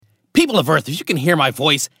People of Earth, if you can hear my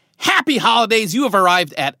voice, happy holidays. You have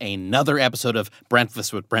arrived at another episode of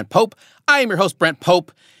Breakfast with Brent Pope. I am your host, Brent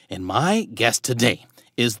Pope, and my guest today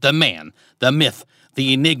is the man, the myth,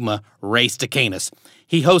 the enigma, Ray Stakenas.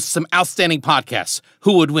 He hosts some outstanding podcasts.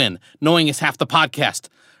 Who Would Win? Knowing is half the podcast.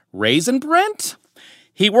 Ray's and Brent?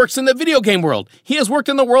 He works in the video game world. He has worked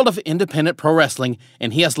in the world of independent pro wrestling,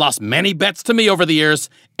 and he has lost many bets to me over the years,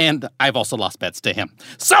 and I've also lost bets to him.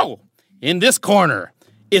 So, in this corner,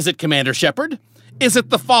 is it Commander Shepard? Is it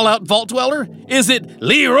the Fallout Vault Dweller? Is it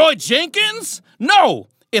Leroy Jenkins? No,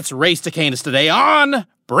 it's Ray Stakenas today on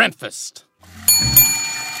Brentfast.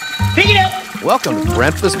 Pick it up! Welcome to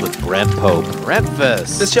Breakfast with Brent Pope.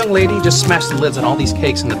 Breakfast. This young lady just smashed the lids on all these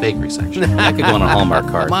cakes in the bakery section. That could go on a Hallmark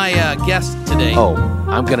card. My guest today... Oh,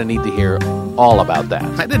 I'm going to need to hear all about that.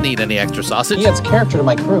 I didn't need any extra sausage. He adds character to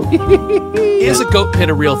my crew. Is a goat pit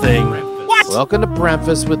a real thing? What? Welcome to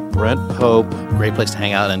Breakfast with Brent Pope. Great place to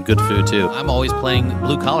hang out and good food, too. I'm always playing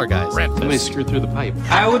blue-collar guys. Somebody screwed through the pipe.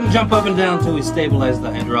 I wouldn't jump up and down until we stabilize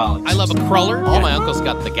the hydraulics. I love a cruller. All my uncles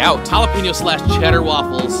got the gout. Jalapeno/cheddar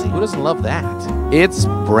waffles. Who doesn't love that? It's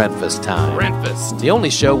Breakfast time. Breakfast. The only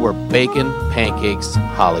show where bacon, pancakes,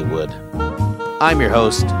 Hollywood. I'm your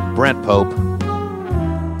host, Brent Pope.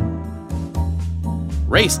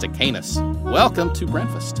 Ray Stakenas. Welcome to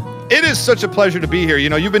Breakfast. It is such a pleasure to be here. You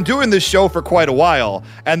know, you've been doing this show for quite a while,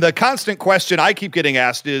 and the constant question I keep getting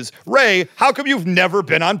asked is, Ray, how come you've never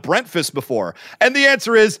been on Brentfast before? And the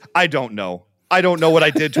answer is, I don't know. I don't know what I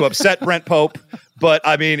did to upset Brent Pope, but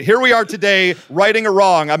I mean, here we are today, righting a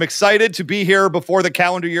wrong. I'm excited to be here before the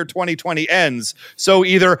calendar year 2020 ends. So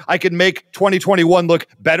either I can make 2021 look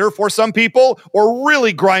better for some people or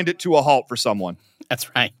really grind it to a halt for someone.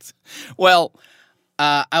 That's right. Well,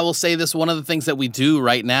 I will say this, one of the things that we do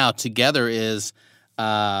right now together is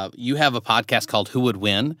you have a podcast called Who Would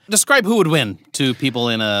Win. Describe Who Would Win to people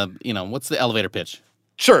in what's the elevator pitch?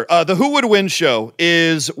 Sure. The Who Would Win show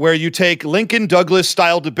is where you take Lincoln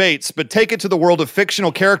Douglas-style debates, but take it to the world of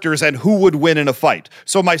fictional characters and who would win in a fight.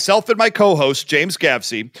 So myself and my co-host, James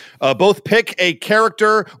Gavsey, both pick a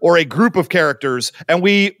character or a group of characters, and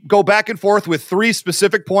we go back and forth with 3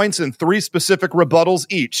 specific points and 3 specific rebuttals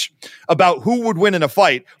each about who would win in a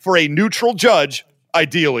fight for a neutral judge,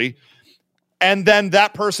 ideally. And then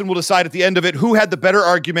that person will decide at the end of it who had the better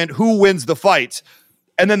argument, who wins the fight.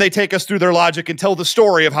 And then they take us through their logic and tell the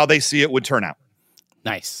story of how they see it would turn out.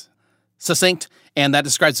 Nice. Succinct, and that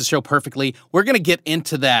describes the show perfectly. We're going to get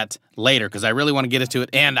into that later because I really want to get into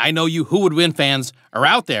it. And I know you Who Would Win fans are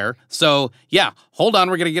out there. So, yeah, hold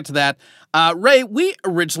on. We're going to get to that. Ray, we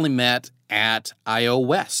originally met at I.O.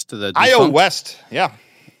 West. I.O. West, yeah.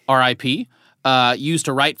 R.I.P. Used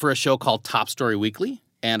to write for a show called Top Story Weekly,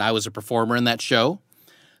 and I was a performer in that show.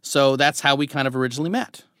 So that's how we kind of originally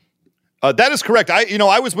met. That is correct.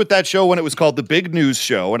 I was with that show when it was called The Big News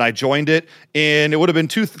Show, and I joined it it would have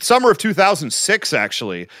been summer of 2006,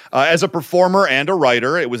 actually, as a performer and a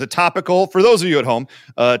writer. It was a topical, for those of you at home,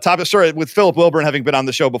 topic story with Philip Wilburn having been on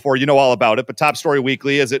the show before, you know all about it, but Top Story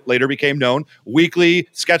Weekly, as it later became known, weekly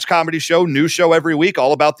sketch comedy show, news show every week,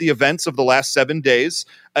 all about the events of the last 7 days,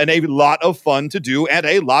 and a lot of fun to do and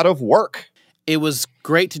a lot of work. It was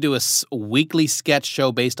great to do a weekly sketch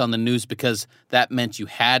show based on the news because that meant you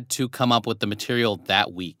had to come up with the material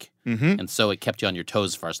that week. Mm-hmm. And so it kept you on your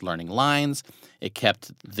toes as far as learning lines. It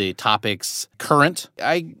kept the topics current.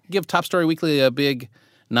 I give Top Story Weekly a big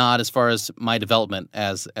nod as far as my development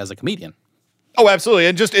as a comedian. Oh, absolutely.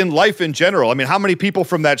 And just in life in general. I mean, how many people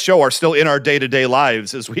from that show are still in our day-to-day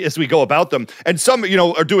lives as we go about them? And some,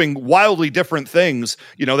 are doing wildly different things,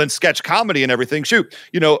 than sketch comedy and everything. Shoot,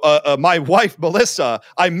 my wife, Melissa,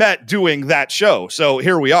 I met doing that show. So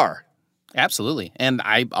here we are. Absolutely. And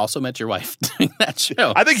I also met your wife doing that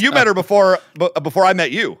show. I think you met her before I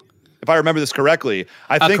met you. If I remember this correctly,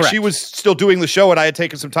 I think correct. She was still doing the show and I had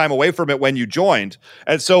taken some time away from it when you joined.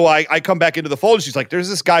 And so I come back into the fold and she's like, there's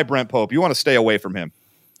this guy, Brent Pope. You want to stay away from him.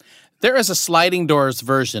 There is a sliding doors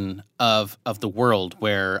version of the world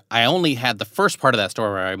where I only had the first part of that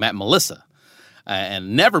story where I met Melissa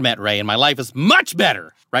and never met Ray, and my life is much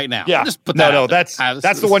better right now. Yeah. Just put that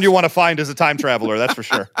that's the one you want to find as a time traveler. That's for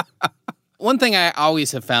sure. One thing I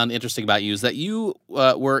always have found interesting about you is that you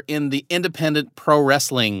were in the independent pro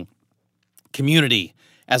wrestling community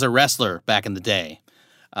as a wrestler back in the day,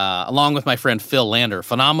 along with my friend Phil Lander.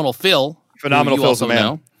 Phenomenal Phil. Phenomenal Phil's a man.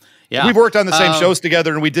 Know. Yeah. We've worked on the same shows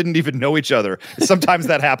together and we didn't even know each other. Sometimes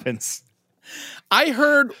that happens. I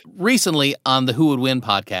heard recently on the Who Would Win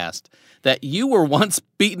podcast that you were once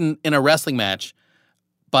beaten in a wrestling match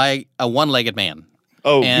by a one-legged man.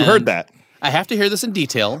 Oh, you heard that? I have to hear this in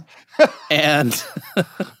detail. And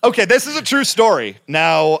okay, this is a true story.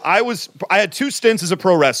 Now, I had 2 stints as a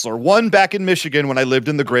pro wrestler. One back in Michigan when I lived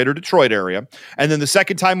in the greater Detroit area. And then the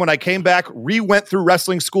second time when I came back, went through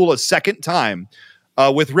wrestling school a second time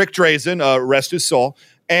with Rick Drazen, rest his soul.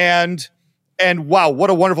 And wow, what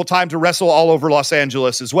a wonderful time to wrestle all over Los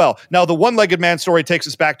Angeles as well. Now, the One-Legged Man story takes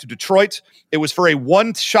us back to Detroit. It was for a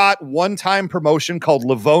one-shot, one-time promotion called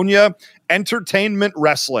Livonia Entertainment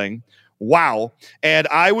Wrestling. Wow. And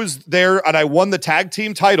I was there and I won the tag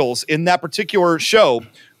team titles in that particular show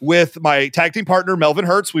with my tag team partner, Melvin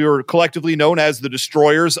Hertz. We were collectively known as the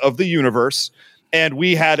Destroyers of the Universe. And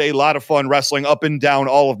we had a lot of fun wrestling up and down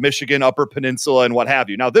all of Michigan, Upper Peninsula, and what have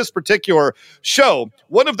you. Now, this particular show,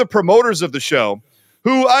 one of the promoters of the show,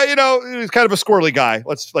 who he's kind of a squirrely guy,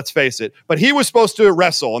 let's face it, but he was supposed to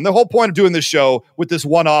wrestle. And the whole point of doing this show with this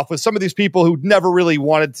one-off was some of these people who never really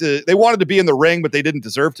wanted to be in the ring, but they didn't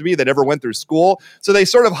deserve to be. They never went through school. So they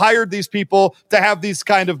sort of hired these people to have these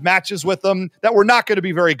kind of matches with them that were not going to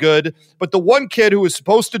be very good. But the one kid who was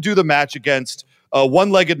supposed to do the match against a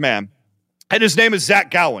One-Legged Man, and his name is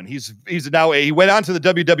Zach Gowen. He went on to the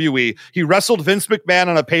WWE. He wrestled Vince McMahon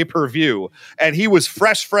on a pay-per-view, and he was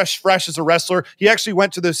fresh as a wrestler. He actually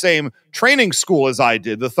went to the same training school as I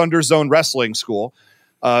did, the Thunder Zone Wrestling School.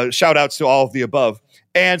 Shout outs to all of the above.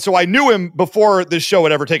 And so I knew him before this show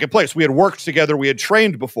had ever taken place. We had worked together. We had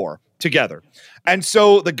trained before together. And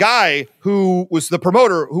so the guy who was the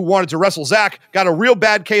promoter who wanted to wrestle Zach got a real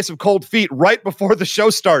bad case of cold feet right before the show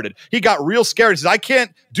started. He got real scared. He said, I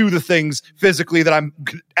can't do the things physically that I'm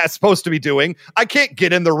supposed to be doing. I can't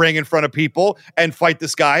get in the ring in front of people and fight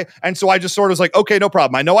this guy. And so I just sort of was like, okay, no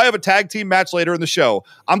problem. I know I have a tag team match later in the show.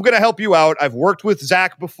 I'm going to help you out. I've worked with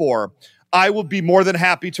Zach before. I will be more than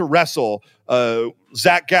happy to wrestle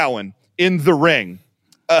Zach Gowen in the ring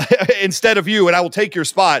instead of you, and I will take your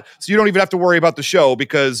spot so you don't even have to worry about the show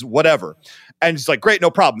because whatever. And he's like, great, no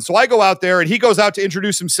problem. So I go out there, and he goes out to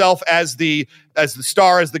introduce himself as the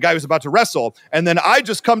star, as the guy who's about to wrestle. And then I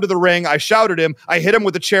just come to the ring. I shout at him. I hit him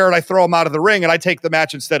with a chair, and I throw him out of the ring, and I take the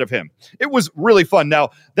match instead of him. It was really fun.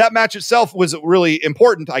 Now, that match itself was really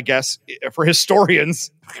important, I guess, for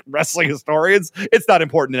historians, wrestling historians. It's not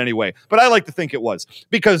important in any way, but I like to think it was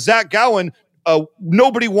because Zach Gowen,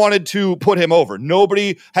 nobody wanted to put him over.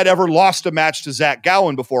 Nobody had ever lost a match to Zach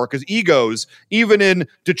Gowen before because egos, even in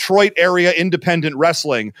Detroit area independent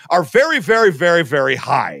wrestling, are very, very, very, very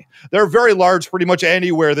high. They're very large pretty much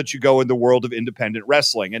anywhere that you go in the world of independent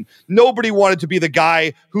wrestling. And nobody wanted to be the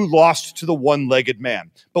guy who lost to the One-Legged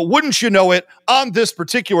Man. But wouldn't you know it, on this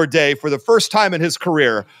particular day, for the first time in his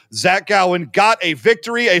career, Zach Gowen got a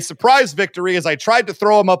victory, a surprise victory, as I tried to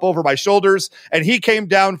throw him up over my shoulders, and he came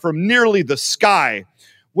down from nearly the sky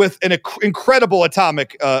with an incredible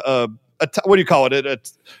atomic, what do you call it?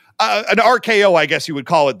 An RKO, I guess you would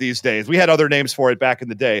call it these days. We had other names for it back in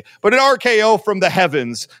the day. But an RKO from the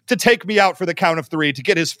heavens to take me out for the count of 3 to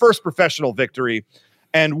get his first professional victory.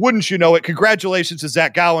 And wouldn't you know it, congratulations to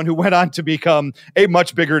Zach Gowen, who went on to become a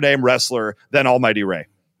much bigger name wrestler than Almighty Ray.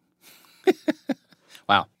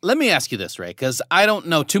 Wow. Let me ask you this, Ray, because I don't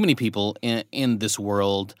know too many people in this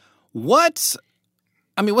world. What's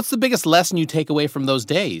the biggest lesson you take away from those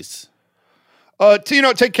days?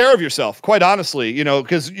 To take care of yourself, quite honestly,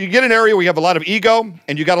 because you get an area where you have a lot of ego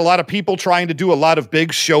and you got a lot of people trying to do a lot of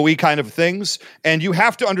big, showy kind of things. And you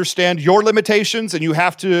have to understand your limitations and you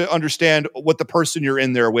have to understand what the person you're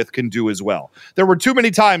in there with can do as well. There were too many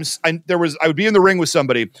times I would be in the ring with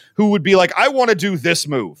somebody who would be like, I want to do this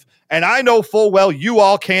move. And I know full well you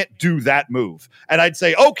all can't do that move. And I'd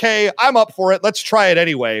say, okay, I'm up for it. Let's try it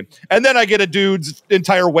anyway. And then I get a dude's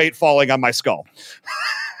entire weight falling on my skull.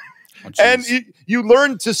 Oh, and you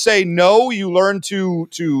learn to say no. You learn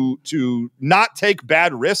to not take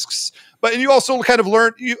bad risks. But you also kind of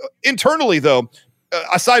learn internally, though.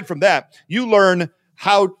 Aside from that, you learn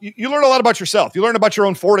a lot about yourself. You learn about your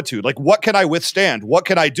own fortitude. Like, what can I withstand? What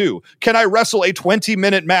can I do? Can I wrestle a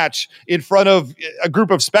 20-minute match in front of a group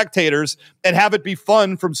of spectators and have it be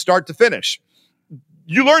fun from start to finish?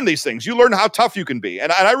 You learn these things. You learn how tough you can be.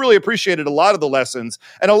 And I really appreciated a lot of the lessons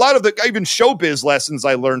and a lot of the even showbiz lessons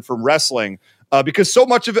I learned from wrestling because so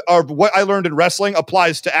much of what I learned in wrestling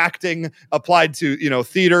applies to acting, applied to,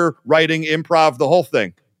 theater, writing, improv, the whole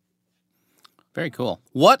thing. Very cool.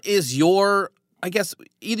 What is your, I guess,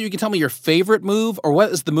 either you can tell me your favorite move or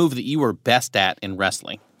what is the move that you were best at in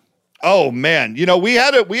wrestling? Oh man, we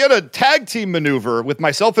had a tag team maneuver with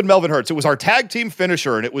myself and Melvin Hertz. It was our tag team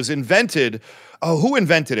finisher, and it was invented. Oh, who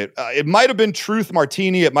invented it? It might have been Truth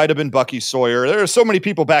Martini. It might have been Bucky Sawyer. There are so many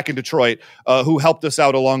people back in Detroit who helped us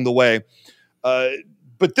out along the way.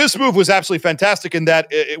 But this move was absolutely fantastic in that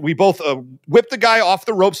we both whip the guy off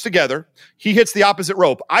the ropes together. He hits the opposite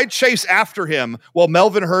rope. I chase after him while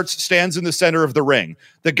Melvin Hurts stands in the center of the ring.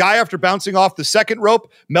 The guy, after bouncing off the second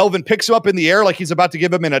rope, Melvin picks him up in the air like he's about to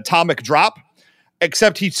give him an atomic drop,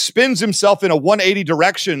 except he spins himself in a 180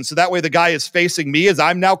 direction, so that way the guy is facing me as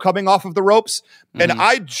I'm now coming off of the ropes. And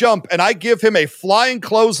I jump and I give him a flying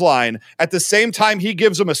clothesline at the same time he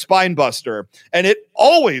gives him a spine buster. And it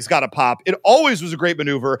always got a pop. It always was a great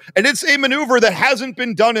maneuver. And it's a maneuver that hasn't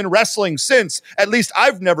been done in wrestling since. At least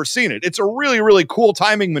I've never seen it. It's a really, really cool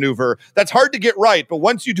timing maneuver that's hard to get right. But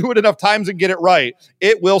once you do it enough times and get it right,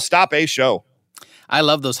 it will stop a show. I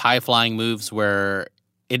love those high-flying moves where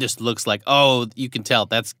it just looks like, oh, you can tell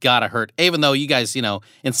that's gotta hurt. Even though you guys,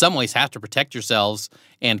 in some ways have to protect yourselves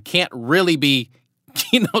and can't really be,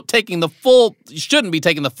 you shouldn't be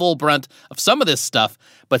taking the full brunt of some of this stuff.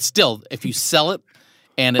 But still, if you sell it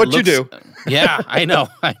and it looks, you do. Yeah, I know.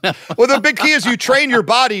 Well, the big key is you train your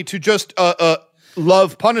body to just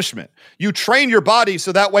love punishment. You train your body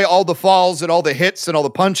so that way all the falls and all the hits and all the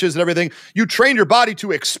punches and everything, you train your body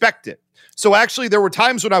to expect it. So actually, there were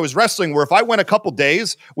times when I was wrestling where if I went a couple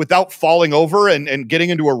days without falling over and getting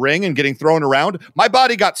into a ring and getting thrown around, my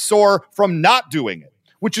body got sore from not doing it,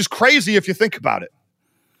 which is crazy if you think about it.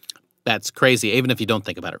 That's crazy, even if you don't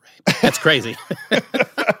think about it right. That's crazy.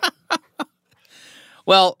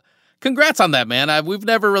 Well, congrats on that, man. We've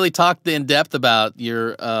never really talked in depth about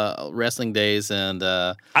your wrestling days, and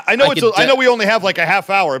I know I know we only have like a half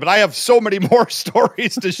hour, but I have so many more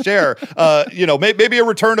stories to share. Maybe a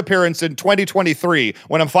return appearance in 2023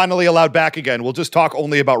 when I'm finally allowed back again. We'll just talk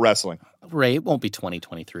only about wrestling. Ray, it won't be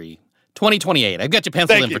 2023. 2028. I've got you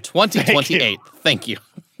penciled in for 2028. Thank you.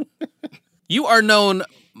 You are known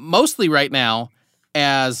mostly right now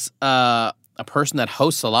as a person that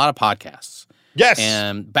hosts a lot of podcasts. Yes.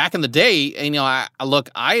 And back in the day,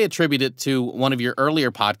 I attribute it to one of your earlier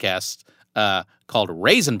podcasts called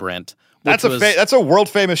Raisin Brent. That's a world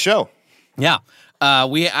famous show. Yeah.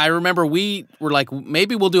 I remember we were like,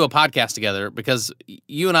 maybe we'll do a podcast together because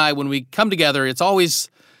you and I, when we come together, it's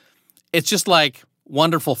just like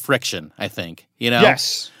wonderful friction, I think,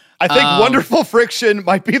 Yes. I think wonderful friction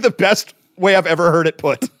might be the best way I've ever heard it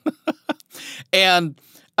put. And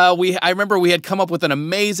I remember we had come up with an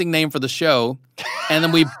amazing name for the show, and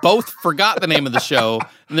then we both forgot the name of the show,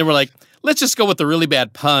 and then we're like, let's just go with the really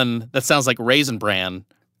bad pun that sounds like Raisin Brent.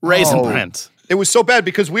 It was so bad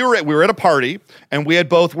because we were at a party, and we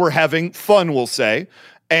were having fun, we'll say,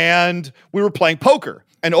 and we were playing poker.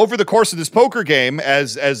 And over the course of this poker game,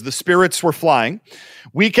 as the spirits were flying,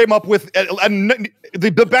 we came up with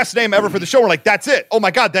the best name ever for the show. We're like, that's it. Oh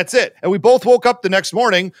my God, that's it. And we both woke up the next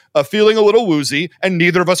morning feeling a little woozy, and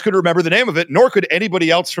neither of us could remember the name of it, nor could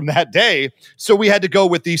anybody else from that day. So we had to go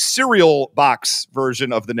with the cereal box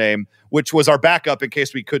version of the name, which was our backup in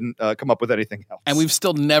case we couldn't come up with anything else. And we've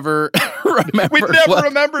still never remembered. We never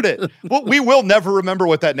remembered it. Well, we will never remember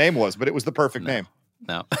what that name was, but it was the perfect name.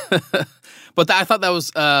 No. But I thought that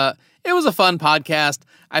was it was a fun podcast.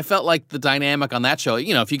 I felt like the dynamic on that show,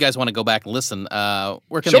 if you guys want to go back and listen,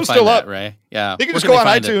 where can they find that, Ray? Yeah. You can just go on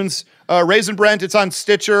iTunes. Raisin Brent, it's on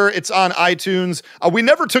Stitcher, it's on iTunes. We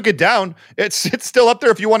never took it down. It's still up there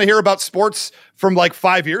if you want to hear about sports from like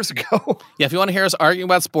 5 years ago. Yeah, if you want to hear us arguing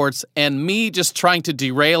about sports and me just trying to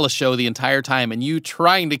derail a show the entire time and you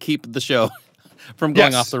trying to keep the show from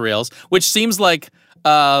going off the rails, which seems like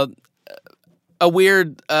a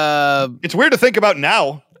weird... it's weird to think about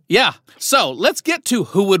now. Yeah. So let's get to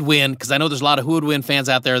who would win, because I know there's a lot of who would win fans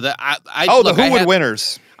out there. That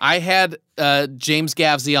winners. I had James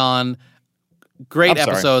Gavsey on. Great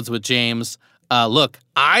episodes with James. Look,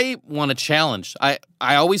 I want to challenge. I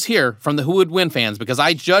always hear from the Who Would Win fans because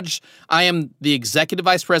I am the executive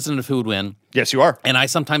vice president of Who Would Win. Yes, you are. And I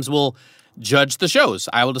sometimes will judge the shows.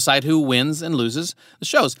 I will decide who wins and loses the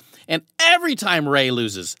shows. And every time Ray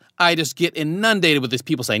loses, I just get inundated with these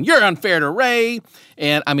people saying, "You're unfair to Ray."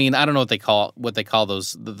 And I mean, I don't know what they call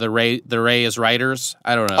those. The Ray is writers.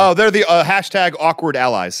 I don't know. Oh, they're the hashtag awkward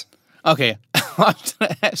allies. Okay.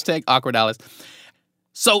 Hashtag awkward allies.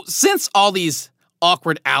 So since all these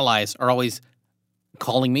awkward allies are always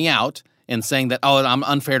calling me out and saying that, oh, I'm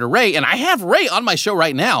unfair to Ray, and I have Ray on my show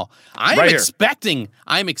right now, I'm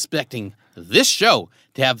expecting this show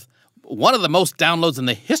to have one of the most downloads in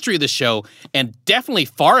the history of the show and definitely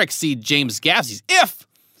far exceed James Gavsey's.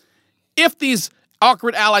 If these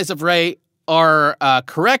awkward allies of Ray are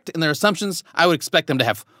correct in their assumptions, I would expect them to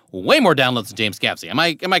have way more downloads than James Gavsey. Am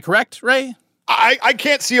I correct, Ray? I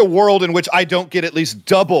can't see a world in which I don't get at least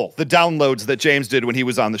double the downloads that James did when he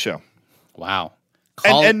was on the show. Wow.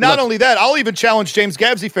 And not only that, I'll even challenge James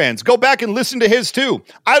Gavsey fans. Go back and listen to his too.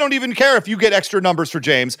 I don't even care if you get extra numbers for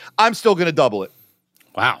James. I'm still going to double it.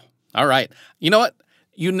 Wow. All right. You know what?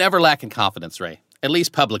 You never lack in confidence, Ray, at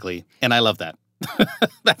least publicly, and I love that.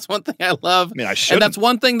 That's one thing I love. I mean, I shouldn't. And that's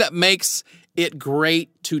one thing that makes it great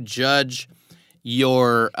to judge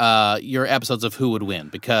your episodes of Who Would Win,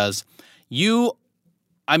 because you're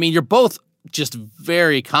both just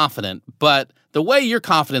very confident, but the way your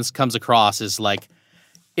confidence comes across is like,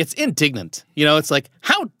 it's indignant. You know, it's like,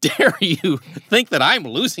 how dare you think that I'm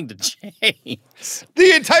losing to James?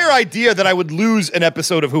 The entire idea that I would lose an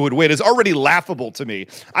episode of Who Would Win is already laughable to me.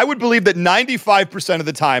 I would believe that 95% of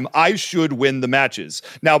the time I should win the matches.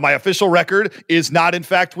 Now, my official record is not, in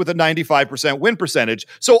fact, with a 95% win percentage.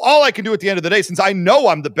 So all I can do at the end of the day, since I know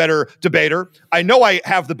I'm the better debater, I know I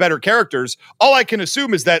have the better characters, all I can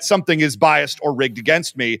assume is that something is biased or rigged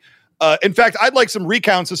against me. In fact, I'd like some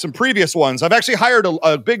recounts of some previous ones. I've actually hired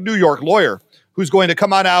a big New York lawyer who's going to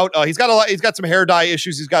come on out. He's got some hair dye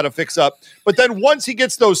issues he's got to fix up. But then once he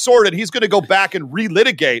gets those sorted, he's going to go back and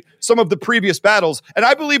relitigate some of the previous battles. And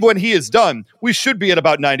I believe when he is done, we should be at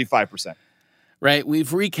about 95%. Right.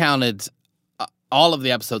 We've recounted all of the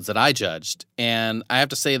episodes that I judged, and I have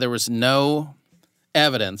to say there was no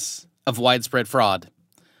evidence of widespread fraud.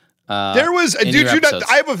 There was,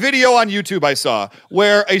 I have a video on YouTube I saw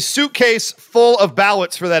where a suitcase full of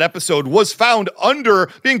ballots for that episode was found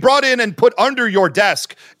being brought in and put under your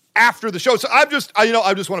desk after the show. So I just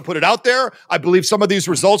want to put it out there. I believe some of these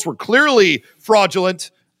results were clearly fraudulent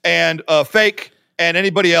and fake, and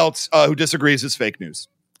anybody else who disagrees is fake news.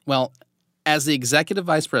 Well, as the executive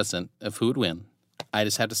vice president of Who Would Win, I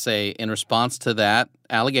just have to say, in response to that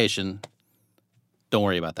allegation, don't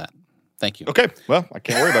worry about that. Thank you. Okay. Well, I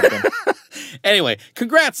can't worry about it then. Anyway,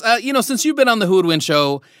 congrats. Since you've been on the Who Would Win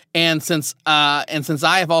show, and since I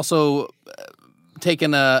have also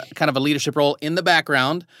taken a kind of a leadership role in the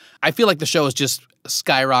background, I feel like the show is just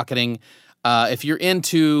skyrocketing. If you're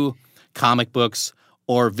into comic books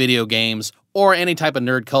or video games or any type of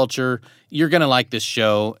nerd culture, you're going to like this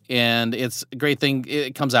show. And it's a great thing.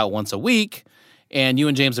 It comes out once a week. And you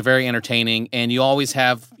and James are very entertaining, and you always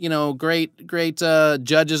have, great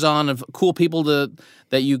judges on, of cool people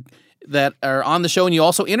that are on the show, and you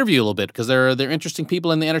also interview a little bit because they're interesting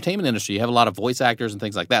people in the entertainment industry. You have a lot of voice actors and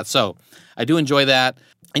things like that. So I do enjoy that.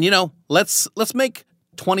 And let's make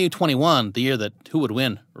 2021 the year that Who Would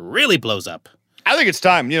Win really blows up. I think it's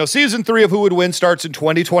time. Season 3 of Who Would Win starts in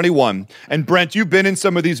 2021. And Brent, you've been in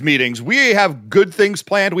some of these meetings. We have good things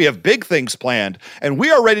planned. We have big things planned. And we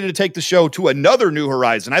are ready to take the show to another new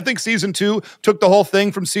horizon. I think season 2 took the whole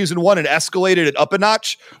thing from season 1 and escalated it up a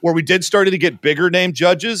notch, where we did started to get bigger name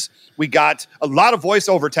judges. We got a lot of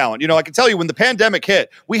voiceover talent. I can tell you, when the pandemic hit,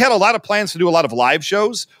 we had a lot of plans to do a lot of live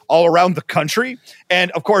shows all around the country. And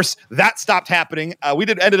of course, that stopped happening. We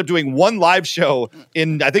ended up doing one live show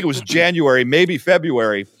in, I think it was January, maybe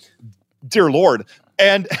February. Dear Lord.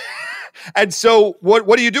 And so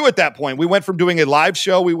what do you do at that point? We went from doing a live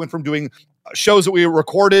show. We went from doing shows that we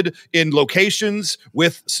recorded in locations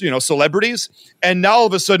with, celebrities. And now all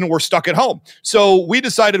of a sudden we're stuck at home. So we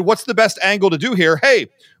decided, what's the best angle to do here? Hey,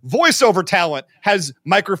 voiceover talent has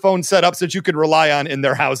microphones set up so that you can rely on in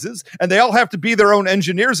their houses. And they all have to be their own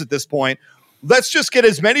engineers at this point. Let's just get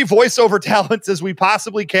as many voiceover talents as we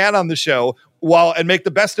possibly can on the show and make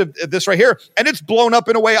the best of this right here. And it's blown up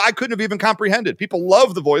in a way I couldn't have even comprehended. People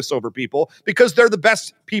love the voiceover people because they're the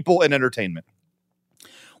best people in entertainment.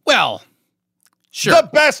 Well, sure. The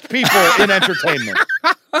best people in entertainment.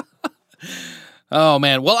 Oh,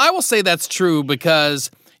 man. Well, I will say that's true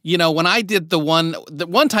because, when I did the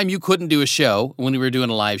one time you couldn't do a show when we were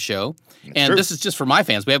doing a live show, and true. This is just for my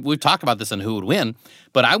fans. We've talked about this on Who Would Win,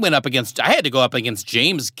 but I had to go up against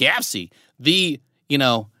James Gavsey, the,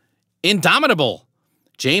 indomitable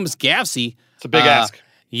James Gavsey. It's a big ask.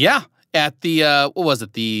 Yeah. At the, what was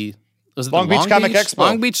it? Was it Long the Beach Comic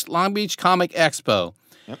Expo. Long Beach Comic Expo.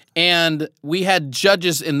 Yep. And we had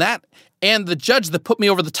judges in that, and the judge that put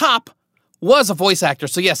me over the top was a voice actor.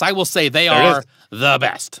 So yes, I will say they are the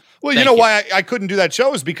best. Well, you know why I couldn't do that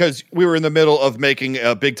show is because we were in the middle of making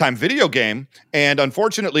a big-time video game, and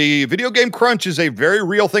unfortunately, video game crunch is a very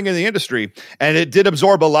real thing in the industry, and it did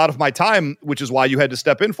absorb a lot of my time, which is why you had to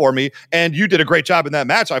step in for me, and you did a great job in that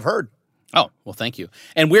match, I've heard. Oh, well, thank you.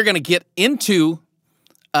 And we're going to get into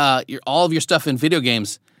all of your stuff in video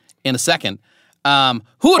games in a second. Who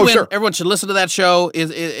Would Win? Sure. Everyone should listen to that show.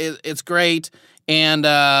 It's great. And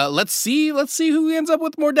let's see who ends up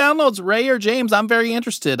with more downloads, Ray or James. I'm very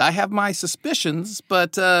interested. I have my suspicions,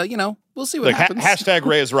 but we'll see what happens. Hashtag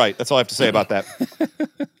Ray is right. That's all I have to say about that.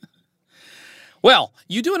 Well,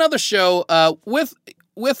 you do another show with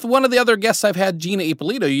with one of the other guests I've had, Gina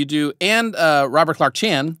Ippolito, you do, and Robert Clark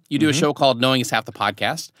Chan, you do a show called Knowing Is Half the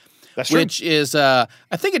Podcast. That's true. Which is, I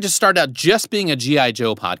think it just started out just being a G.I.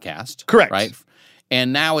 Joe podcast. Correct. Right?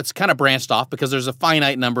 And now it's kind of branched off because there's a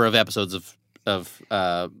finite number of episodes of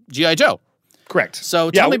G.I. Joe. Correct.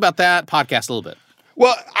 So tell me about that podcast a little bit.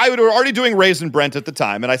 Well, I were already doing Raisin Brent at the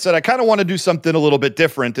time, and I said I kind of want to do something a little bit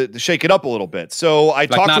different to shake it up a little bit. So I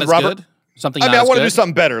talked with Robert. Good? Something. I want to do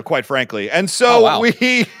something better, quite frankly. And so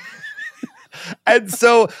And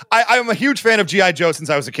so I'm a huge fan of G.I. Joe since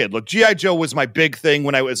I was a kid. Look, G.I. Joe was my big thing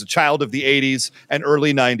when I was a child of the 80s and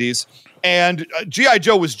early 90s. And G.I.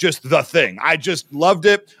 Joe was just the thing. I just loved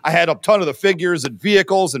it. I had a ton of the figures and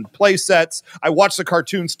vehicles and play sets. I watched the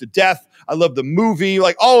cartoons to death. I love the movie,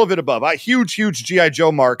 like all of it above. A huge G.I.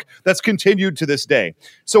 Joe mark that's continued to this day.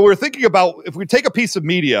 So we're thinking about if we take a piece of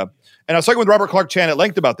media, and I was talking with Robert Clark Chan at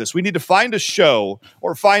length about this, we need to find a show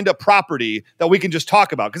or find a property that we can just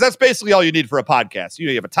talk about, because that's basically all you need for a podcast.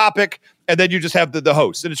 You have a topic, and then you just have the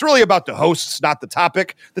host. And it's really about the hosts, not the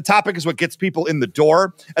topic. The topic is what gets people in the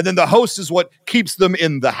door, and then the host is what keeps them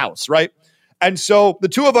in the house, right? And so the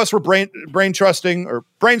two of us were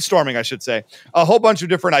brainstorming, I should say, a whole bunch of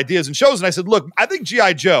different ideas and shows. And I said, look, I think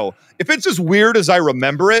G.I. Joe, if it's as weird as I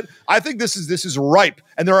remember it, I think this is ripe.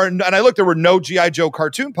 And there were no G.I. Joe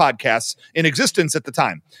cartoon podcasts in existence at the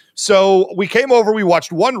time. So we came over, we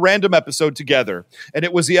watched one random episode together. And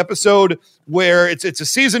it was the episode where it's a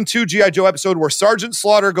season 2 G.I. Joe episode where Sergeant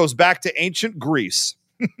Slaughter goes back to ancient Greece.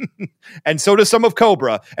 And so does some of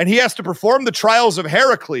Cobra. And he has to perform the trials of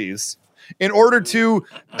Heracles in order to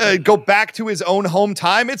go back to his own home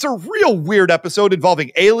time. It's a real weird episode involving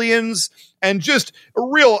aliens and just a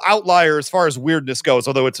real outlier as far as weirdness goes,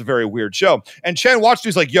 although it's a very weird show. And Chan watched it.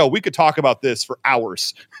 He's like, yo, we could talk about this for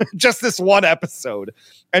hours. Just this one episode.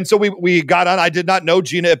 And so we got on. I did not know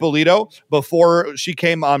Gina Ippolito before she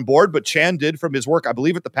came on board, but Chan did from his work, I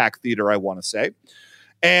believe at the Pack Theater, I want to say.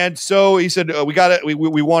 And so he said,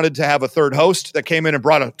 we wanted to have a third host that came in and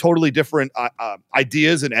brought a totally different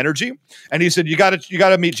ideas and energy. And he said, you got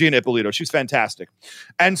to meet Gina Ippolito. She's fantastic.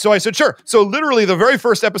 And so I said, sure. So literally the very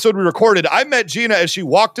first episode we recorded, I met Gina as she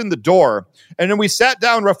walked in the door. And then we sat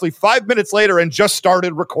down roughly 5 minutes later and just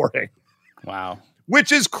started recording. Wow.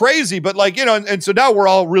 Which is crazy, but and so now we're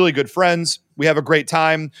all really good friends. We have a great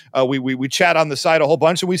time. We chat on the side a whole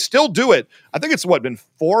bunch, and we still do it. I think it's been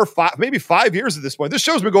 4 or 5, maybe 5 years at this point. This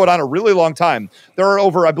show's been going on a really long time. There are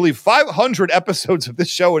over, I believe, 500 episodes of this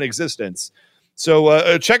show in existence.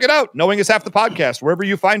 So check it out. Knowing Is Half the Podcast, wherever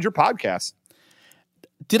you find your podcast.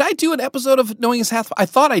 Did I do an episode of Knowing Is Half? I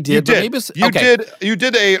thought I did. You but did. Maybe it's, you okay. did. You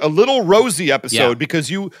did a Little Rosie episode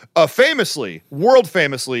because you world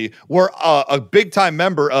famously, were a big time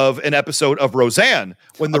member of an episode of Roseanne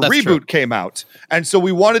when the reboot came out, and so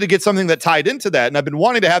we wanted to get something that tied into that. And I've been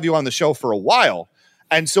wanting to have you on the show for a while,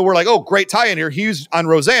 and so we're like, oh, great tie-in here. He's on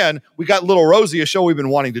Roseanne. We got Little Rosie, a show we've been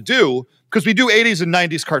wanting to do. Because we do 80s and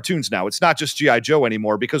 90s cartoons now. It's not just G.I. Joe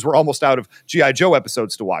anymore because we're almost out of G.I. Joe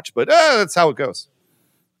episodes to watch. But that's how it goes.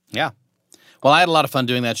 Yeah. Well, I had a lot of fun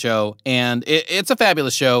doing that show, and it's a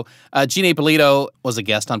fabulous show. Gina Ippolito was a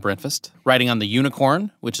guest on Breakfast, writing on The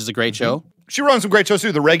Unicorn, which is a great show. She wrote on some great shows,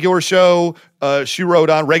 too. The Regular Show, she wrote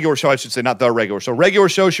on Regular Show, I should say, not The Regular Show. Regular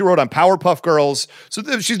Show, she wrote on Powerpuff Girls. So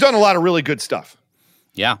she's done a lot of really good stuff.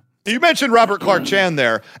 Yeah. You mentioned Robert Clark Chan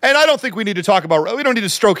there, and I don't think we need to talk about, we don't need to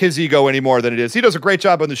stroke his ego any more than it is. He does a great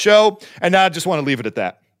job on the show, and I just want to leave it at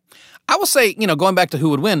that. I will say, going back to Who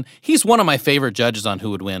Would Win, he's one of my favorite judges on Who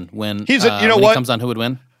Would Win when he comes on Who Would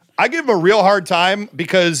Win. I give him a real hard time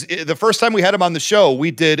because the first time we had him on the show,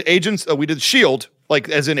 we did S.H.I.E.L.D., like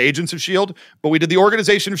as in Agents of S.H.I.E.L.D., but we did the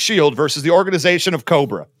organization of S.H.I.E.L.D. versus the organization of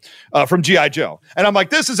Cobra from G.I. Joe. And I'm like,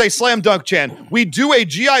 this is a slam dunk, Chan. We do a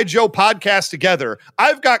G.I. Joe podcast together.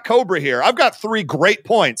 I've got Cobra here. I've got 3 great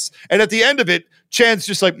points. And at the end of it, Chan's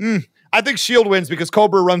just like, I think S.H.I.E.L.D. wins because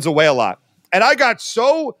Cobra runs away a lot. And I got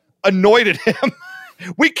so annoyed at him.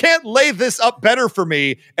 We can't lay this up better for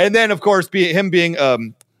me. And then, of course, being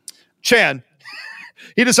Chan,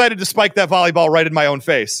 he decided to spike that volleyball right in my own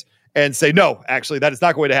face and say, no, actually, that is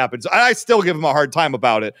not going to happen. So I still give him a hard time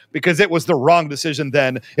about it because it was the wrong decision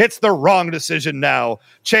then. It's the wrong decision now.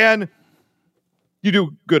 Chan, you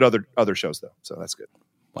do good other shows, though, so that's good.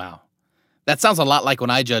 Wow. That sounds a lot like when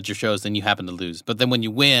I judge your shows and you happen to lose. But then when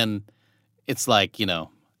you win, it's like,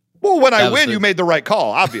 Well, when I win, you made the right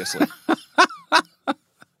call, obviously.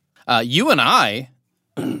 You and I,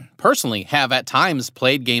 personally, have at times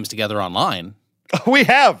played games together online. We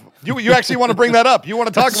have. You actually want to bring that up. You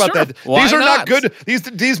want to talk about that. Why These are not good.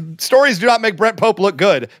 These stories do not make Brent Pope look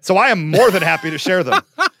good, so I am more than happy to share them.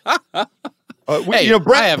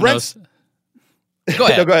 Brent, Go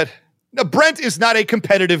ahead. No, go ahead. Now, Brent is not a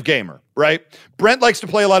competitive gamer, right? Brent likes to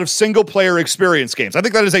play a lot of single-player experience games. I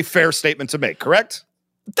think that is a fair statement to make, correct?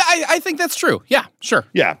 I think that's true. Yeah, sure.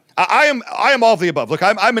 Yeah, I am all of the above. Look,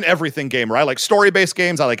 I'm an everything gamer. I like story-based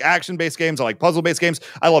games. I like action-based games. I like puzzle-based games.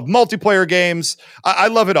 I love multiplayer games. I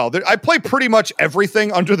love it all. I play pretty much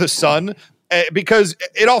everything under the sun because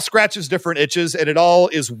it all scratches different itches and it all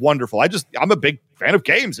is wonderful. I'm a big fan of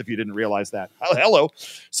games, if you didn't realize that. Hello.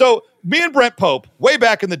 So me and Brent Pope, way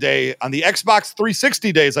back in the day, on the Xbox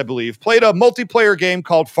 360 days, I believe, played a multiplayer game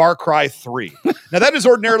called Far Cry 3. Now, that is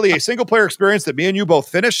ordinarily a single-player experience that me and you both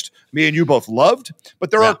finished, me and you both loved,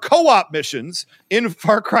 but there are co-op missions in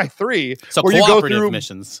Far Cry 3 So where you go cooperative through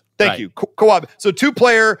missions. Thank Right. you. Co-op. So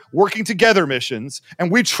 2-player working together missions,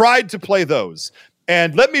 and we tried to play those.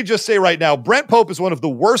 And let me just say right now, Brent Pope is one of the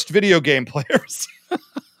worst video game players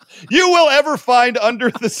you will ever find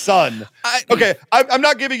under the sun. Okay, I'm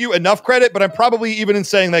not giving you enough credit, but I'm probably, even in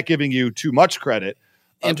saying that, giving you too much credit.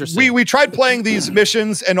 Interesting. We tried playing these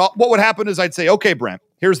missions, and what would happen is I'd say, okay, Brent,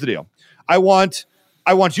 here's the deal. I want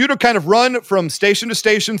you to kind of run from station to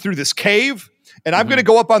station through this cave, and I'm going to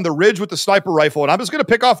go up on the ridge with the sniper rifle, and I'm just going to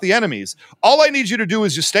pick off the enemies. All I need you to do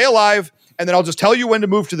is just stay alive, and then I'll just tell you when to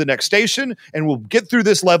move to the next station, and we'll get through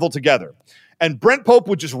this level together. And Brent Pope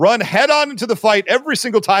would just run head on into the fight every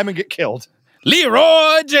single time and get killed.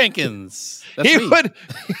 Leroy Jenkins. That's me.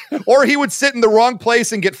 He would sit in the wrong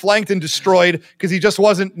place and get flanked and destroyed because he just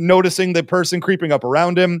wasn't noticing the person creeping up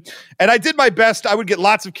around him. And I did my best. I would get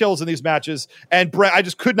lots of kills in these matches, and Brent, I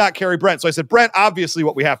just could not carry Brent. So I said, Brent, obviously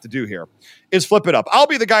what we have to do here is flip it up. I'll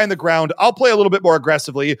be the guy in the ground. I'll play a little bit more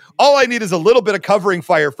aggressively. All I need is a little bit of covering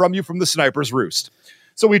fire from you from the sniper's roost.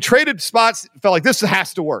 So we traded spots, felt like this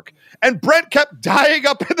has to work. And Brent kept dying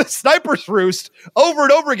up in the sniper's roost over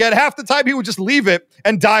and over again. Half the time he would just leave it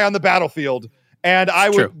and die on the battlefield. And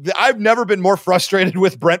I've never been more frustrated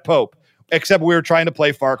with Brent Pope, except we were trying to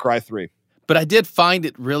play Far Cry 3. But I did find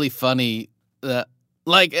it really funny that,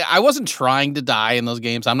 like, I wasn't trying to die in those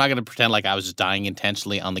games. I'm not going to pretend like I was just dying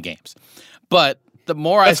intentionally on the games. But the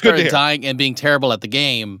more I started dying and being terrible at the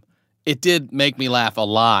game, it did make me laugh a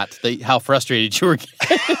lot, how frustrated you were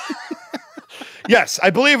getting. Yes, I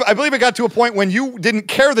believe it got to a point when you didn't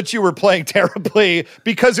care that you were playing terribly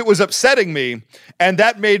because it was upsetting me, and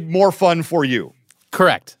that made more fun for you.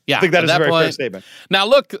 Correct. Yeah. I think that is a very fair statement. Now,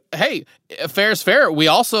 look, hey, fair is fair. We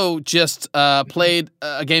also just played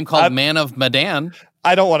a game called Man of Medan.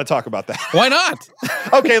 I don't want to talk about that. Why not?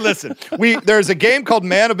 Okay, listen. There's a game called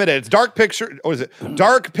Man of Medan. It's Dark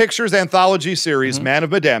Pictures anthology series, Man of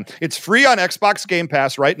Medan. It's free on Xbox Game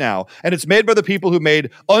Pass right now, and it's made by the people who made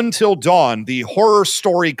Until Dawn, the horror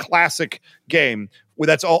story classic game.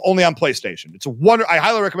 That's only on PlayStation. It's a wonder. I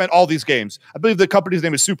highly recommend all these games. I believe the company's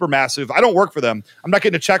name is Supermassive. I don't work for them. I'm not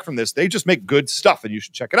getting a check from this. They just make good stuff, and you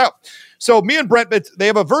should check it out. So me and Brent, they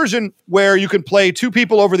have a version where you can play two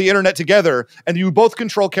people over the internet together, and you both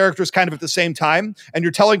control characters kind of at the same time, and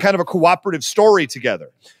you're telling kind of a cooperative story together.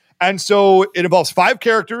 And so it involves 5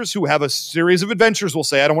 characters who have a series of adventures, we'll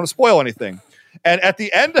say. I don't want to spoil anything. And at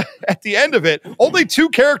the end of it, only 2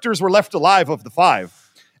 characters were left alive of the 5.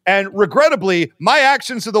 And regrettably, my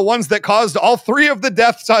actions are the ones that caused all 3 of the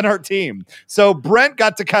deaths on our team. So Brent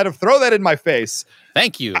got to kind of throw that in my face.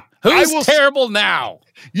 Thank you. Who's terrible now?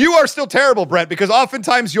 You are still terrible, Brent, because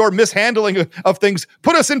oftentimes your mishandling of things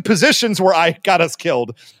put us in positions where I got us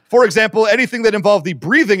killed. For example, anything that involved the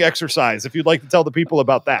breathing exercise, if you'd like to tell the people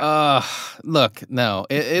about that. Look, no.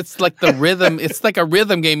 It's like the rhythm. It's like a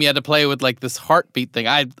rhythm game you had to play with, like this heartbeat thing.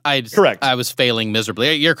 Correct. I was failing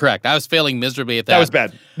miserably. You're correct. I was failing miserably at that. That was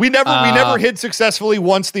bad. We never hid successfully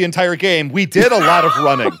once the entire game. We did a lot of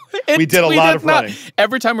running. Running.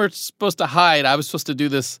 Every time we were supposed to hide, I was supposed to do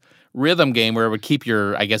this rhythm game where it would keep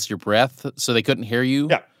your breath so they couldn't hear you.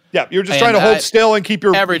 Yeah. You're just trying to hold still and keep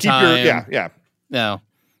your time. No.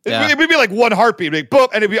 Yeah. It would be like one heartbeat, like boom,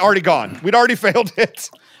 and it'd be already gone. We'd already failed it.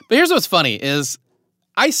 But here's what's funny is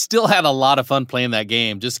I still had a lot of fun playing that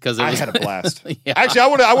game just because I had a blast. Yeah. Actually,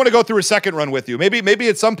 I want to go through a second run with you. Maybe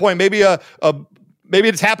at some point, maybe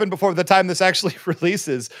it's happened before the time this actually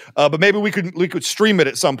releases. But maybe we could stream it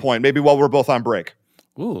at some point. Maybe while we're both on break.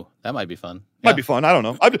 Ooh, that might be fun. Might be fun. I don't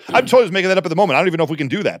know. I'm totally just making that up at the moment. I don't even know if we can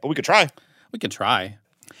do that, but we could try. We can try.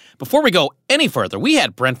 Before we go any further, we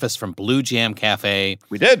had breakfast from Blue Jam Cafe.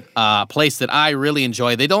 We did. A place that I really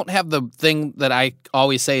enjoy. They don't have the thing that I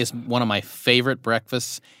always say is one of my favorite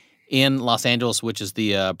breakfasts in Los Angeles, which is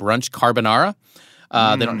the brunch carbonara.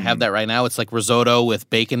 They don't have that right now. It's like risotto with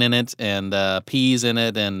bacon in it and peas in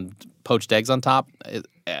it and poached eggs on top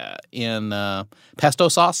in pesto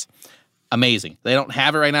sauce. amazing. They don't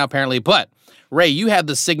have it right now, apparently. But, Ray, you had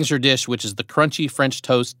the signature dish, which is the crunchy French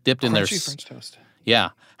toast dipped in their... Crunchy French toast. Yeah,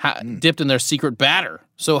 dipped in their secret batter.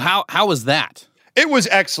 So how was that? It was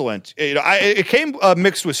excellent. It came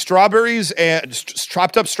mixed with strawberries and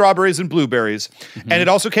chopped up strawberries and blueberries, and it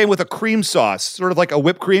also came with a cream sauce, sort of like a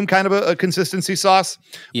whipped cream kind of a consistency sauce.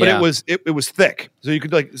 But it was thick, so you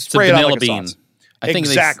could like spray it on like a sauce. I think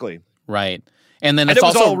exactly right, and then it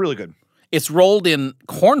was all really good. It's rolled in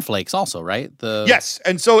cornflakes, also, right? Yes,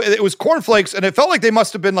 and so it was cornflakes, and it felt like they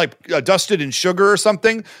must have been like dusted in sugar or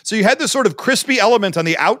something. So you had this sort of crispy element on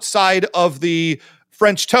the outside of the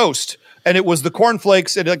French toast. And it was the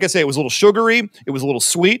cornflakes, and like I say, it was a little sugary, it was a little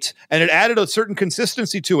sweet, and it added a certain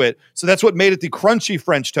consistency to it. So that's what made it the crunchy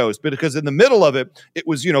French toast, because in the middle of it, it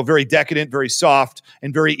was, very decadent, very soft,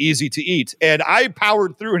 and very easy to eat. And I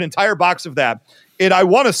powered through an entire box of that in, I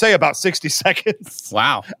want to say, about 60 seconds.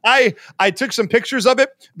 Wow. I took some pictures of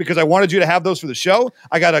it because I wanted you to have those for the show.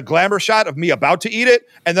 I got a glamour shot of me about to eat it,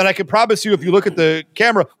 and then I can promise you, if you look at the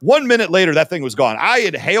camera, 1 minute later, that thing was gone. I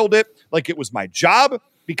inhaled it like it was my job,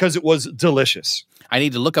 because it was delicious. I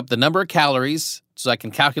need to look up the number of calories so I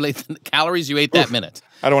can calculate the calories you ate that minute.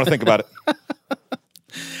 I don't want to think about it.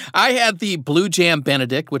 I had the Blue Jam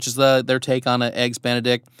Benedict, which is their take on an Eggs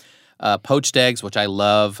Benedict. Poached eggs, which I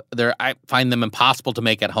love. I find them impossible to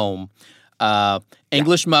make at home.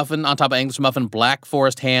 English muffin, on top of English muffin, Black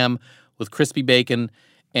Forest ham with crispy bacon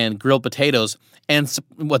and grilled potatoes. And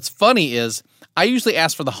what's funny is I usually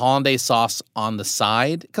ask for the hollandaise sauce on the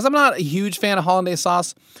side because I'm not a huge fan of hollandaise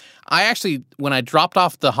sauce. I actually, when I dropped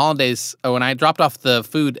off the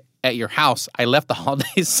food at your house, I left the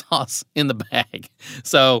hollandaise sauce in the bag.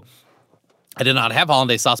 So I did not have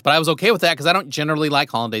hollandaise sauce, but I was okay with that because I don't generally like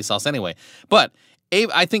hollandaise sauce anyway. But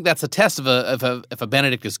I think that's a test of if a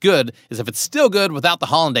Benedict is good, is if it's still good without the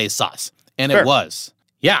hollandaise sauce. And It was.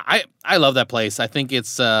 Yeah, I love that place. I think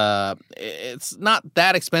it's not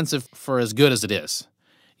that expensive for as good as it is,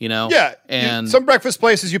 Yeah, and some breakfast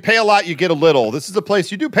places you pay a lot, you get a little. This is a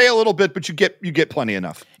place you do pay a little bit, but you get plenty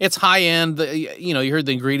enough. It's high end. You heard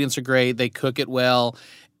the ingredients are great. They cook it well.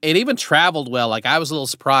 It even traveled well. Like I was a little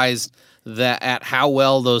surprised at how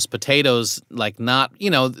well those potatoes,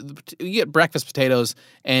 you get breakfast potatoes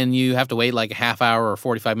and you have to wait like a half hour or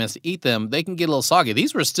 45 minutes to eat them. They can get a little soggy.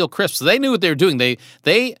 These were still crisp, so they knew what they were doing. They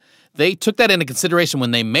took that into consideration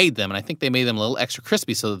when they made them, and I think they made them a little extra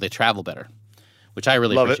crispy so that they travel better, which I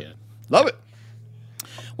really appreciated. Love it.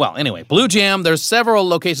 Well, anyway, Blue Jam. There's several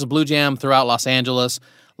locations of Blue Jam throughout Los Angeles.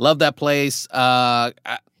 Love that place.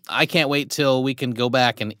 I can't wait till we can go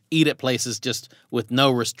back and eat at places just with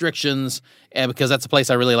no restrictions, because that's a place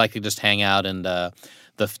I really like to just hang out, and the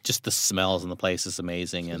smells in the place is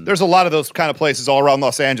amazing. And there's a lot of those kind of places all around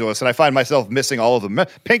Los Angeles, and I find myself missing all of them.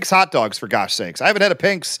 Pink's hot dogs, for gosh sakes. I haven't had a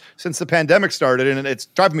Pink's since the pandemic started, and it's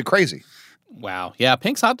driving me crazy. Wow. Yeah,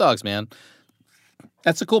 Pink's hot dogs, man.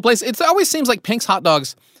 That's a cool place. It always seems like Pink's hot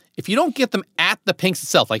dogs, if you don't get them at the Pink's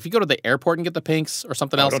itself, like if you go to the airport and get the Pink's or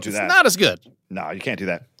something else, it's not as good. No, you can't do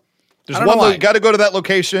that. There's one, you got to go to that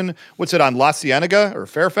location. What's it on, La Cienega or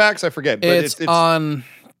Fairfax? I forget. But it's on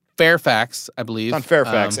Fairfax, I believe. It's on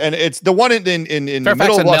Fairfax. And it's the one in the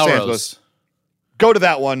middle of Los Angeles. Go to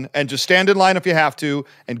that one and just stand in line if you have to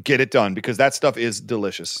and get it done, because that stuff is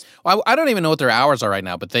delicious. Well, I don't even know what their hours are right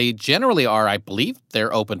now, but they generally are, I believe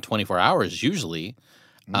they're open 24 hours usually.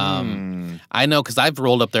 I know because I've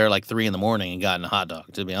rolled up there like 3 a.m. and gotten a hot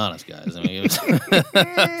dog, to be honest, guys. I mean,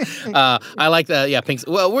 I like that. Yeah, Pink's.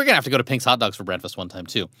 Well, we're going to have to go to Pink's Hot Dogs for breakfast one time,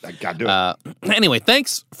 too. I got to do it. Anyway,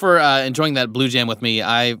 thanks for enjoying that Blue Jam with me.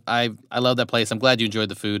 I love that place. I'm glad you enjoyed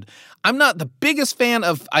the food. I'm not the biggest fan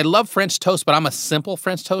of, I love French toast, but I'm a simple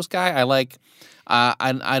French toast guy. I like,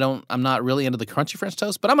 I'm not really into the crunchy French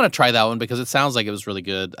toast, but I'm going to try that one because it sounds like it was really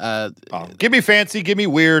good. Give me fancy, give me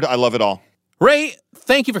weird. I love it all. Ray,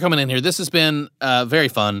 thank you for coming in here. This has been very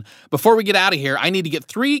fun. Before we get out of here, I need to get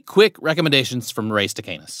 3 quick recommendations from Ray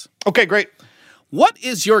Stakenas. Okay, great. What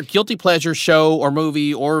is your guilty pleasure show or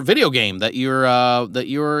movie or video game that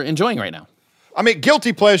you're enjoying right now? I mean,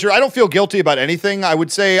 guilty pleasure. I don't feel guilty about anything. I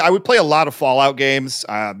would say I would play a lot of Fallout games.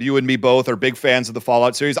 You and me both are big fans of the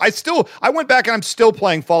Fallout series. I went back and I'm still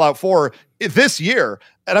playing Fallout 4 this year,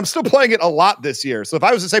 and I'm still playing it a lot this year. So if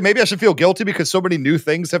I was to say maybe I should feel guilty because so many new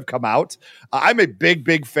things have come out, I'm a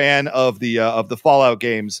big fan of the Fallout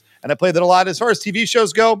games, and I play that a lot. As far as TV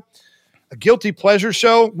shows go, a guilty pleasure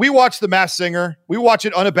show. We watch The Masked Singer. We watch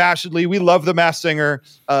it unabashedly. We love The Masked Singer.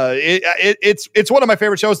 It's one of my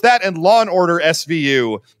favorite shows. That and Law and Order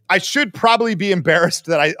SVU. I should probably be embarrassed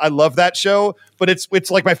that I love that show, but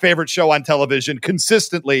it's like my favorite show on television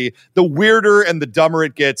consistently. The weirder and the dumber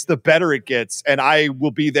it gets, the better it gets, and I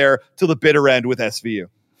will be there till the bitter end with SVU.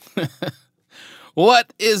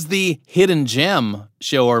 What is the hidden gem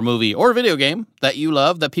show or movie or video game that you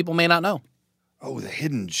love that people may not know? Oh, the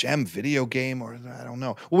hidden gem video game, or I don't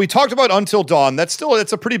know. Well, we talked about Until Dawn. That's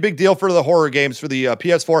a pretty big deal for the horror games for the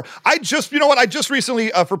PS4. I just recently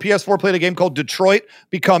for PS4 played a game called Detroit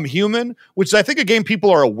Become Human, which I think a game people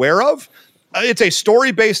are aware of. It's a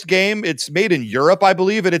story-based game. It's made in Europe, I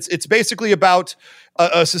believe, and it's basically about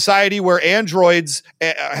a society where androids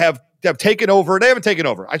have taken over. They haven't taken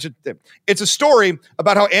over. It's a story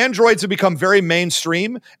about how androids have become very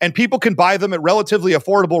mainstream and people can buy them at relatively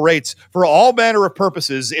affordable rates for all manner of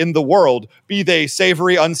purposes in the world, be they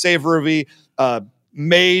savory, unsavory,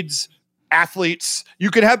 maids, athletes. You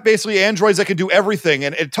can have basically androids that can do everything.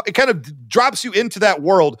 And it kind of drops you into that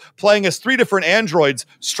world playing as 3 different androids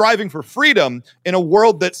striving for freedom in a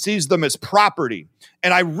world that sees them as property.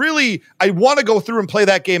 And I want to go through and play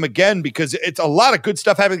that game again because it's a lot of good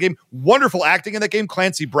stuff happening in the game. Wonderful acting in that game.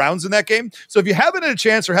 Clancy Brown's in that game. So if you haven't had a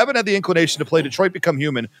chance or haven't had the inclination to play Detroit Become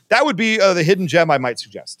Human, that would be the hidden gem I might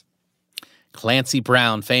suggest. Clancy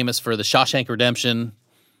Brown, famous for the Shawshank Redemption,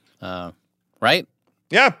 right?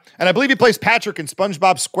 Yeah, and I believe he plays Patrick in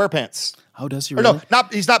SpongeBob SquarePants. Oh, does he really? No,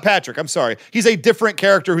 he's not Patrick. I'm sorry. He's a different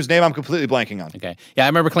character whose name I'm completely blanking on. Okay. Yeah, I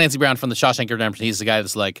remember Clancy Brown from the Shawshank Redemption. He's the guy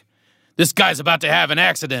that's like, this guy's about to have an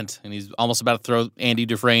accident, and he's almost about to throw Andy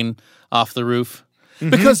Dufresne off the roof. Mm-hmm.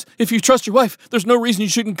 Because if you trust your wife, there's no reason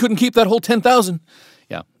you couldn't keep that whole $10,000.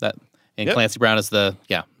 Yeah, that. And yep. Clancy Brown is the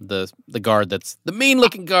guard that's the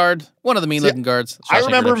mean-looking guard, one of the mean-looking guards. I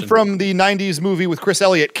remember him from the 90s movie with Chris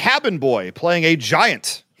Elliott, Cabin Boy, playing a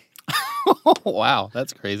giant. Wow,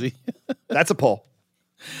 that's crazy. That's a pull.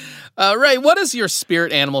 Ray, what is your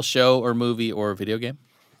spirit animal show or movie or video game?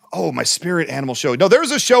 Oh, my spirit animal show. No, there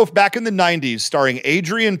was a show back in the 90s starring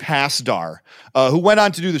Adrian Pasdar, who went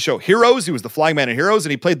on to do the show Heroes. He was the flying man in Heroes,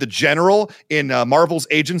 and he played the general in Marvel's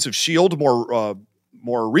Agents of S.H.I.E.L.D.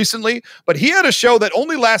 more recently, but he had a show that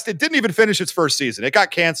only didn't even finish its first season. It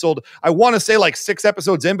got canceled. I want to say like 6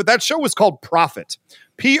 episodes in, but that show was called Profit. Profit.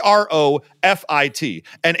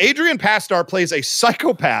 And Adrian Pasdar plays a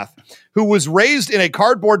psychopath who was raised in a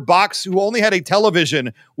cardboard box who only had a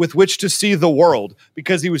television with which to see the world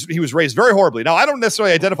because he was raised very horribly. Now, I don't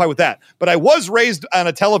necessarily identify with that, but I was raised on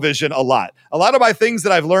a television a lot. A lot of my things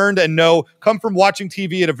that I've learned and know come from watching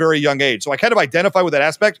TV at a very young age. So I kind of identify with that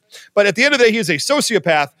aspect. But at the end of the day, he is a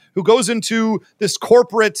sociopath who goes into this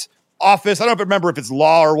corporate office. I don't remember if it's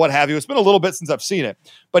law or what have you. It's been a little bit since I've seen it.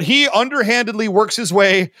 But he underhandedly works his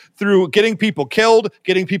way through getting people killed,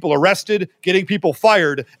 getting people arrested, getting people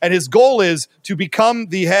fired. And his goal is to become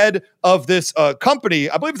the head of this company.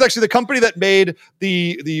 I believe it's actually the company that made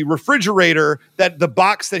the refrigerator, the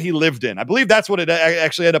box that he lived in. I believe that's what it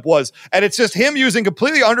actually ended up was. And it's just him using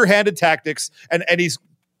completely underhanded tactics. And he's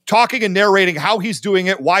talking and narrating how he's doing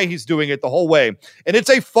it, why he's doing it the whole way. And it's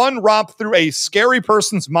a fun romp through a scary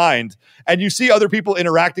person's mind. And you see other people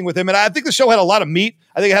interacting with him. And I think the show had a lot of meat.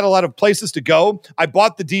 I think it had a lot of places to go. I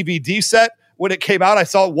bought the DVD set when it came out. I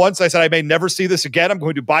saw it once. I said, I may never see this again. I'm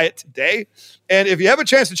going to buy it today. And if you have a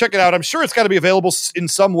chance to check it out, I'm sure it's got to be available in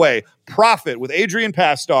some way. Profit with Adrian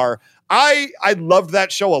Pasdar. I loved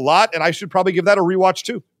that show a lot, and I should probably give that a rewatch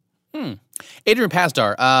too. Adrian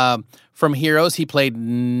Pasdar, from Heroes, he played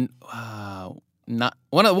not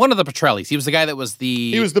one of the Petrellis. He was the guy that was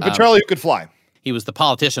the Petrelli who could fly. He was the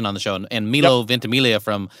politician on the show, and Milo Ventimiglia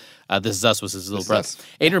from This Is Us was his little brother.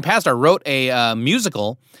 Adrian Pasdar wrote a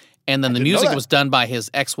musical, and then the music was done by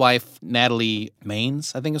his ex-wife Natalie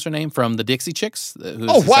Maines, I think is her name, from the Dixie Chicks,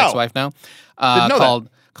 who's his ex-wife now.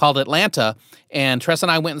 Called Atlanta, and Tress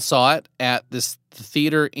and I went and saw it at this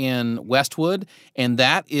theater in Westwood, and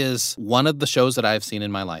that is one of the shows that I've seen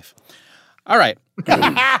in my life. All right.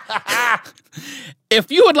 If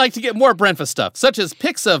you would like to get more breakfast stuff, such as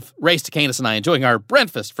pics of Ray Stacanis and I enjoying our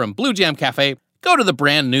breakfast from Blue Jam Cafe, go to the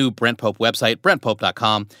brand new Brent Pope website,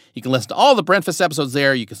 brentpope.com. You can listen to all the Breakfast episodes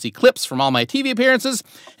there. You can see clips from all my TV appearances.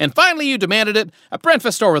 And finally, you demanded it, a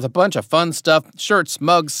Breakfast store with a bunch of fun stuff, shirts,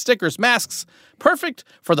 mugs, stickers, masks, perfect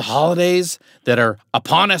for the holidays that are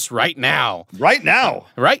upon us right now. Right now.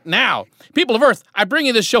 Right now. People of Earth, I bring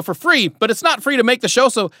you this show for free, but it's not free to make the show,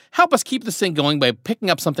 so help us keep this thing going by picking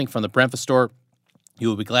up something from the Breakfast store. You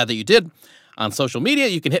will be glad that you did. On social media,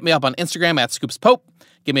 you can hit me up on Instagram at ScoopsPope.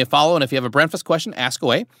 Give me a follow, and if you have a breakfast question, ask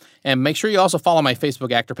away. And make sure you also follow my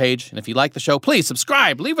Facebook actor page. And if you like the show, please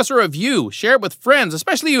subscribe, leave us a review, share it with friends,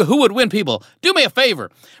 especially you Who Would Win people. Do me a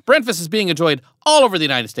favor. Breakfast is being enjoyed all over the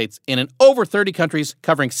United States and in over 30 countries,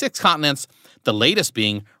 covering 6 continents, the latest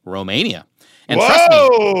being Romania. And trust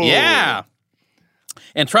me, yeah.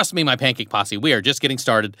 And trust me, my pancake posse, we are just getting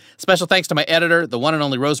started. Special thanks to my editor, the one and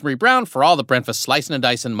only Rosemary Brown, for all the breakfast slicing and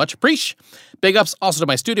dicing. Much appreciate. Big ups also to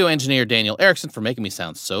my studio engineer, Daniel Erickson, for making me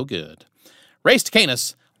sound so good. Race to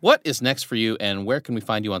Canis, what is next for you, and where can we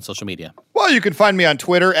find you on social media? Well, you can find me on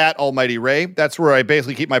Twitter at Almighty Ray. That's where I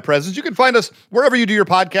basically keep my presence. You can find us wherever you do your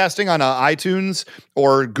podcasting on iTunes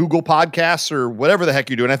or Google Podcasts or whatever the heck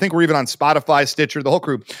you do. And I think we're even on Spotify, Stitcher, the whole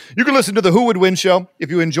crew. You can listen to the Who Would Win show if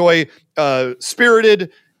you enjoy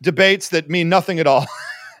spirited debates that mean nothing at all,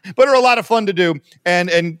 but are a lot of fun to do. And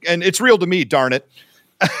it's real to me, darn it.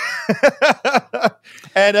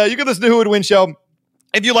 And you can listen to Who Would Win show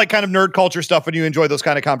if you like kind of nerd culture stuff and you enjoy those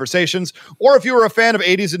kind of conversations, or if you were a fan of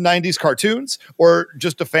 80s and 90s cartoons, or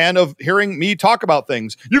just a fan of hearing me talk about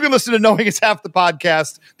things, you can listen to Knowing Is Half the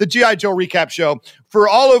Podcast, the G.I. Joe recap show. For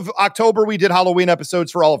all of October, we did Halloween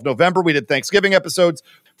episodes. For all of November, we did Thanksgiving episodes.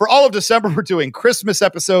 For all of December, we're doing Christmas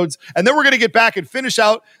episodes. And then we're going to get back and finish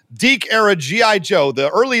out Deke-era G.I. Joe, the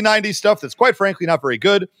early 90s stuff that's quite frankly not very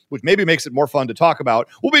good, which maybe makes it more fun to talk about.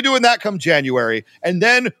 We'll be doing that come January. And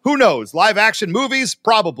then, who knows, live action movies?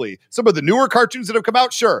 Probably. Some of the newer cartoons that have come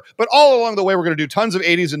out? Sure. But all along the way, we're going to do tons of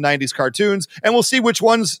 80s and 90s cartoons, and we'll see which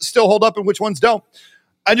ones still hold up and which ones don't.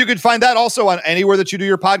 And you can find that also on anywhere that you do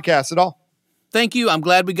your podcast at all. Thank you. I'm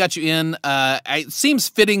glad we got you in. It seems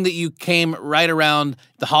fitting that you came right around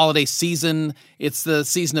the holiday season. It's the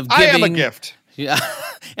season of giving. I am a gift. Yeah.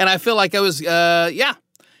 And I feel like I was,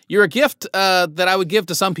 you're a gift that I would give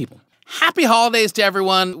to some people. Happy holidays to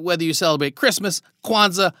everyone, whether you celebrate Christmas,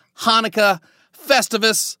 Kwanzaa, Hanukkah,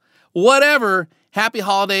 Festivus, whatever. Happy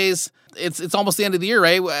holidays. It's almost the end of the year,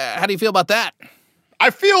 right? How do you feel about that? I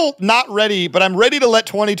feel not ready, but I'm ready to let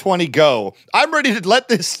 2020 go. I'm ready to let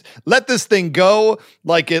this thing go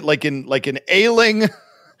like an ailing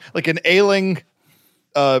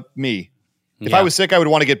me. If I was sick, I would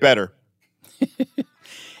want to get better.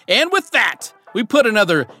 And with that, we put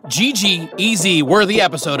another GG Easy worthy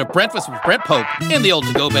episode of Breakfast with Brent Pope in the old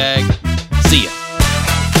to-go bag. See ya.